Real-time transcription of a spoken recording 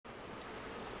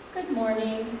Good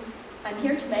morning. I'm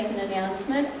here to make an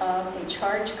announcement of a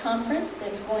charge conference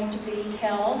that's going to be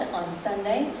held on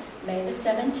Sunday, May the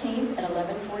 17th at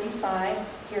 11:45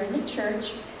 here in the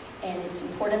church. And it's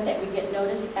important that we get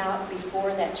notice out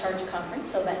before that charge conference,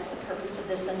 so that's the purpose of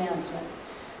this announcement.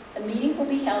 The meeting will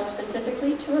be held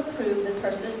specifically to approve the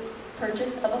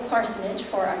purchase of a parsonage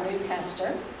for our new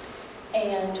pastor,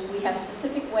 and we have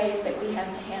specific ways that we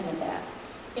have to handle that.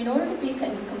 In order to be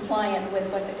compliant with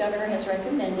what the governor has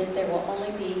recommended, there will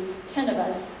only be 10 of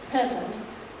us present.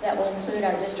 That will include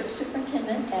our district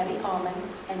superintendent, Abby Alman,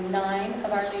 and 9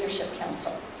 of our leadership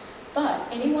council. But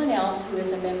anyone else who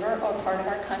is a member or part of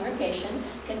our congregation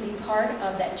can be part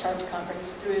of that charge conference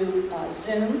through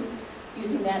Zoom,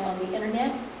 using that on the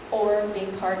internet, or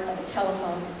being part of a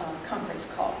telephone conference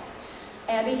call.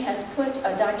 Abby has put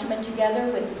a document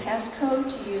together with the passcode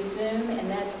to use Zoom, and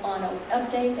that's on an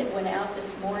update that went out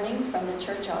this morning from the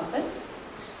church office.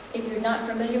 If you're not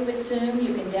familiar with Zoom,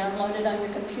 you can download it on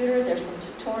your computer. There's some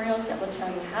tutorials that will tell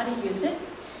you how to use it.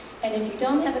 And if you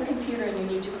don't have a computer and you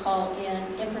need to call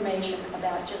in, information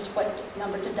about just what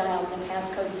number to dial and the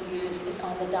passcode you use is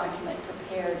on the document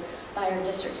prepared by our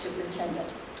district superintendent.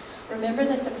 Remember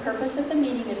that the purpose of the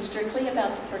meeting is strictly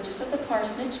about the purchase of the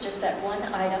parsonage, just that one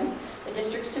item. The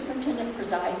district superintendent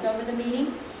presides over the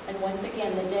meeting, and once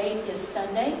again, the date is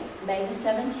Sunday, May the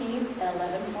 17th at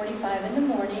 11:45 in the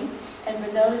morning. And for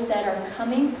those that are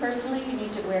coming personally, you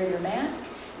need to wear your mask,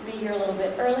 be here a little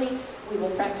bit early. We will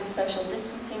practice social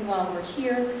distancing while we're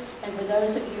here. And for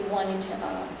those of you wanting to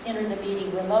enter the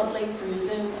meeting remotely through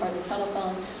Zoom or the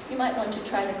telephone, you might want to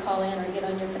try to call in or get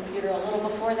on your computer a little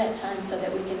before that time so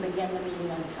that we can begin the meeting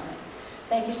on time.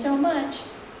 Thank you so much.